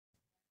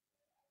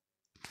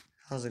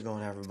How's it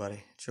going,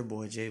 everybody? It's your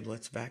boy Jay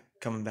Blitz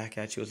coming back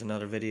at you with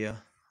another video.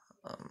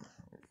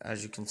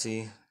 As you can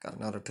see, got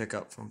another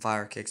pickup from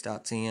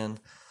firekicks.cn,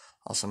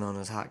 also known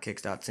as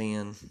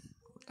Hotkicks.cn.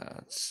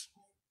 It's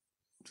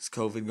just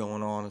COVID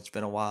going on. It's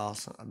been a while,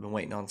 so I've been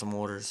waiting on some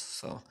orders,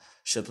 so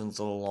shipping's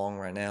a little long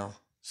right now.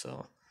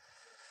 So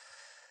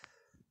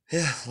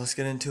yeah, let's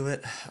get into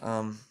it.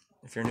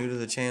 If you're new to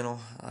the channel,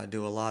 I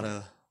do a lot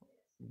of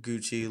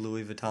Gucci,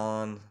 Louis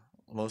Vuitton.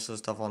 Most of the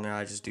stuff on there,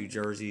 I just do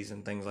jerseys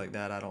and things like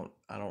that. I don't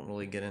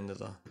really get into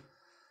the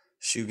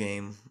shoe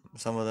game.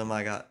 Some of them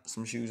I got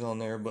some shoes on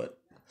there, but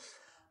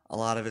a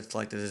lot of it's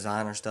like the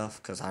designer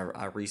stuff because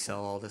I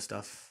resell all this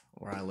stuff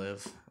where I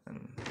live,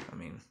 and I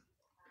mean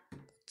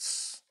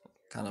it's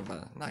kind of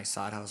a nice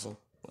side hustle.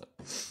 But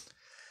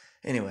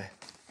anyway,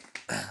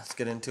 let's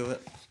get into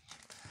it.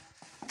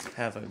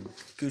 Have a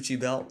Gucci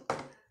belt.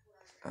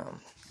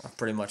 I've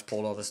pretty much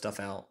pulled all this stuff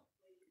out,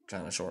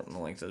 trying to shorten the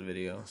length of the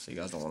video so you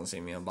guys don't want to see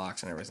me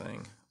unbox and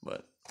everything,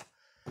 but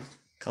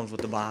comes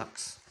with the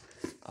box.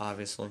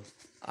 Obviously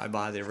I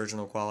buy the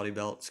original quality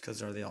belts because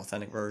they're the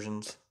authentic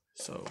versions.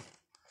 So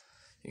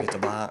you get the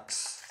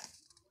box,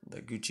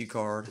 the Gucci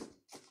card.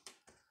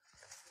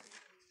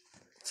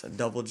 It's a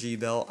double G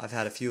belt. I've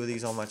had a few of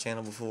these on my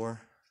channel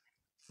before.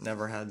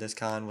 Never had this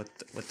kind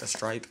with the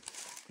stripe,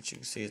 but you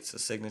can see it's the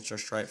signature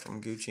stripe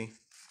from Gucci.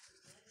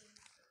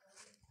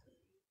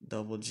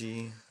 Double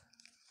G.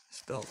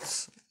 This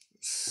belt's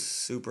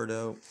super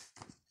dope.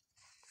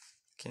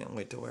 Can't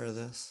wait to wear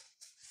this.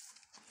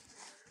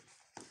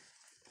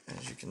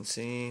 As you can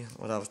see,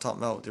 what I was talking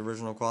about with the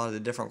original quality, the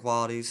different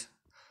qualities.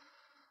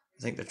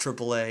 I think the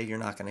AAA, you're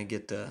not going to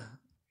get the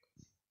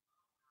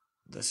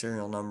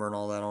serial number and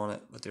all that on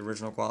it, but the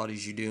original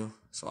qualities you do.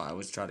 So I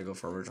always try to go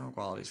for original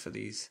qualities for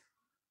these.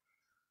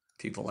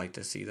 People like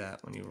to see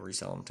that when you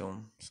resell them to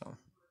them. So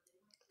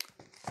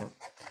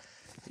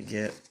you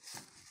get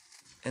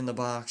in the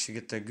box, you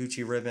get the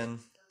Gucci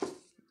ribbon, a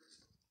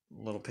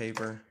little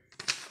paper,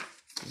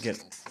 you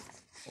get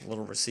a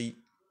little receipt.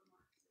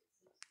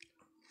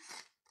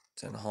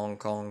 It's in Hong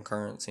Kong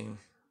currency.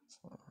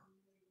 So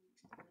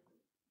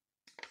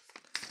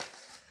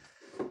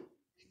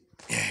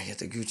yeah, you get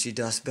the Gucci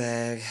dust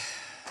bag.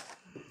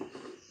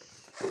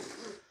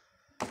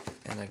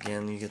 And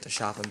again, you get the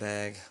shopping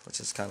bag,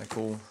 which is kind of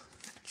cool.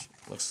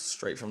 Looks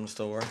straight from the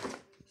store.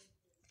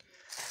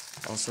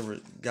 Also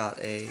got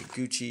a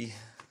Gucci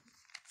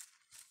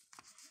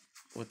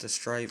with the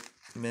stripe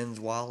men's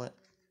wallet.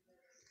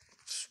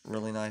 It's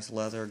really nice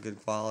leather,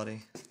 good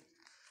quality.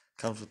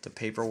 Comes with the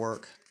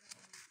paperwork.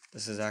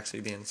 This is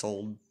actually being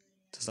sold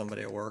to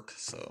somebody at work,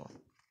 so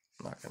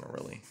I'm not going to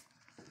really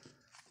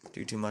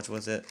do too much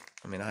with it.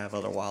 I mean, I have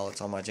other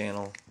wallets on my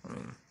channel. I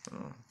mean,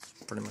 it's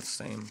pretty much the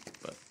same,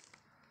 but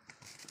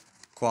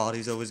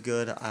quality's always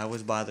good. I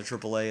always buy the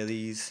AAA of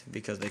these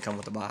because they come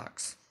with the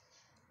box.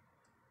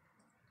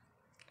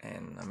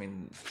 And, I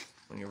mean,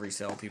 when you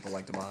resell, people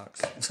like the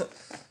box.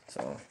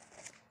 So,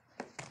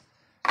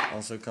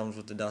 also comes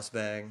with the dust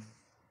bag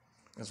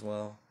as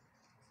well.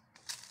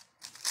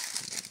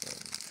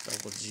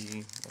 Double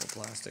G, little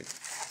plastic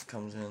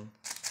comes in.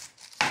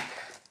 I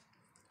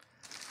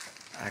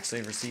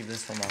actually received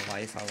this from my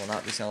wife. I will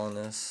not be selling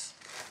this.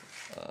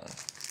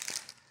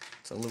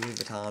 It's a Louis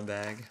Vuitton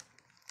bag.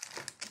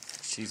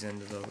 She's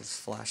into those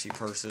flashy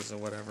purses or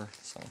whatever,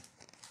 so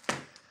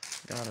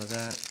got her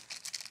that.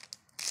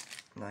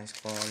 Nice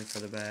quality for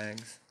the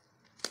bags.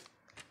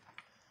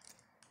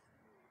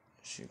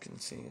 As you can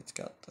see, it's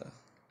got the,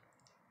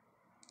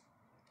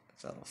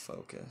 if that'll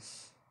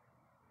focus,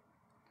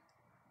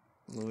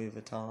 Louis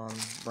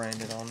Vuitton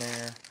branded on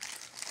there.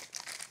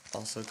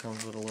 Also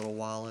comes with a little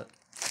wallet.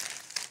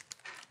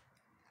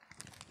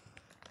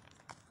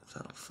 If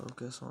that'll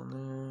focus on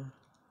there.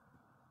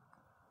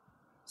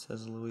 It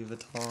says Louis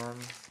Vuitton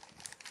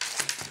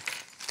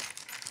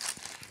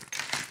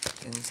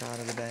inside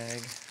of the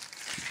bag.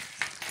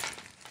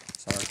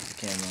 Sorry for the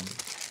camera,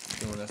 I'm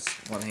doing this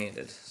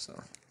one-handed,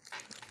 so.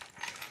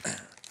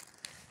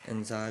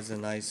 Inside's a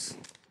nice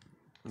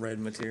red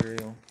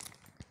material.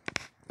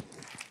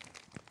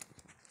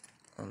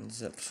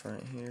 Unzips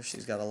right here.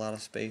 She's got a lot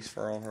of space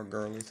for all her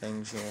girly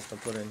things she wants to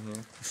put in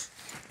here.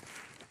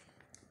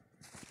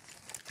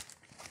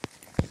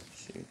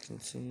 So you can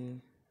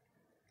see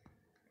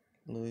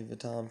Louis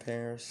Vuitton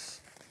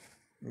Paris,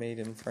 made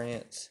in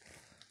France.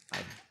 I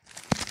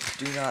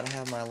do not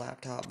have my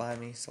laptop by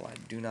me, so I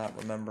do not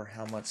remember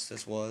how much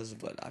this was,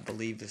 but I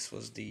believe this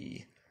was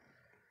the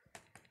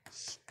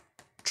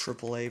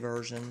AAA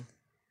version.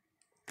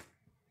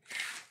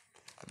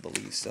 I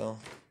believe so.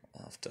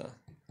 I'll have to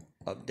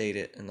update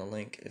it in the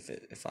link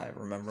if I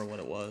remember what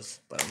it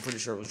was, but I'm pretty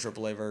sure it was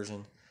AAA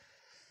version.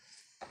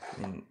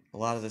 I mean, a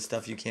lot of the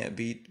stuff you can't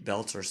beat.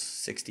 Belts are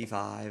 $65.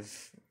 I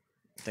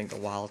think the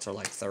wallets are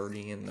like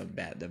 $30, and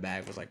the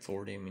bag was like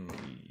 $40. I mean,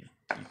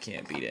 you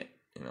can't beat it,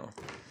 you know.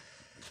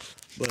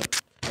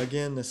 But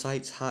again, the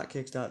site's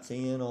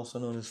Hotkicks.cn, also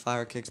known as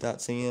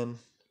firekicks.cn.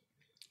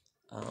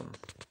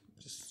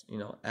 Just, you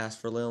know, ask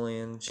for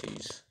Lillian.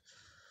 She's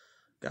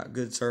got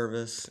good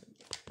service,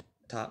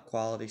 top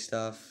quality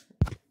stuff.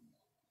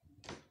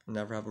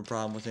 Never have a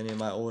problem with any of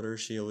my orders.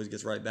 She always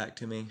gets right back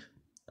to me.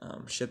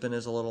 Shipping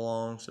is a little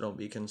long, so don't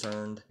be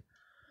concerned.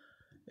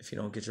 If you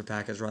don't get your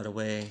package right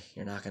away,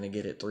 you're not going to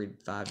get it 3 to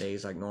 5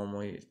 days like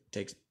normally. It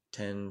takes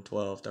 10,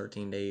 12,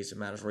 13 days. It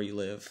matters where you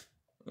live,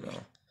 you know.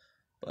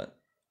 But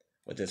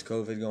with this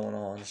COVID going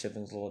on,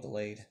 shipping's a little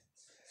delayed.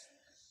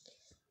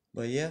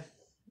 But yeah,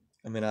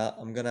 I mean,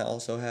 I'm going to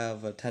also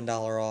have a $10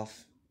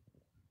 off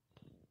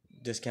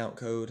discount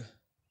code,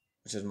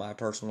 which is my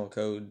personal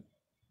code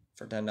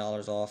for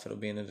 $10 off. It'll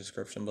be in the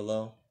description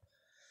below.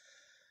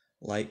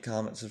 Like,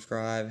 comment,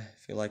 subscribe.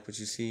 If you like what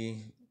you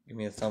see, give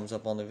me a thumbs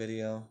up on the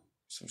video.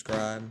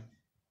 Subscribe.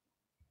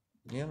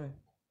 Yeah, man.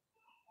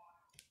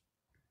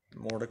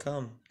 More to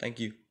come. Thank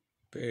you.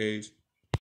 Peace.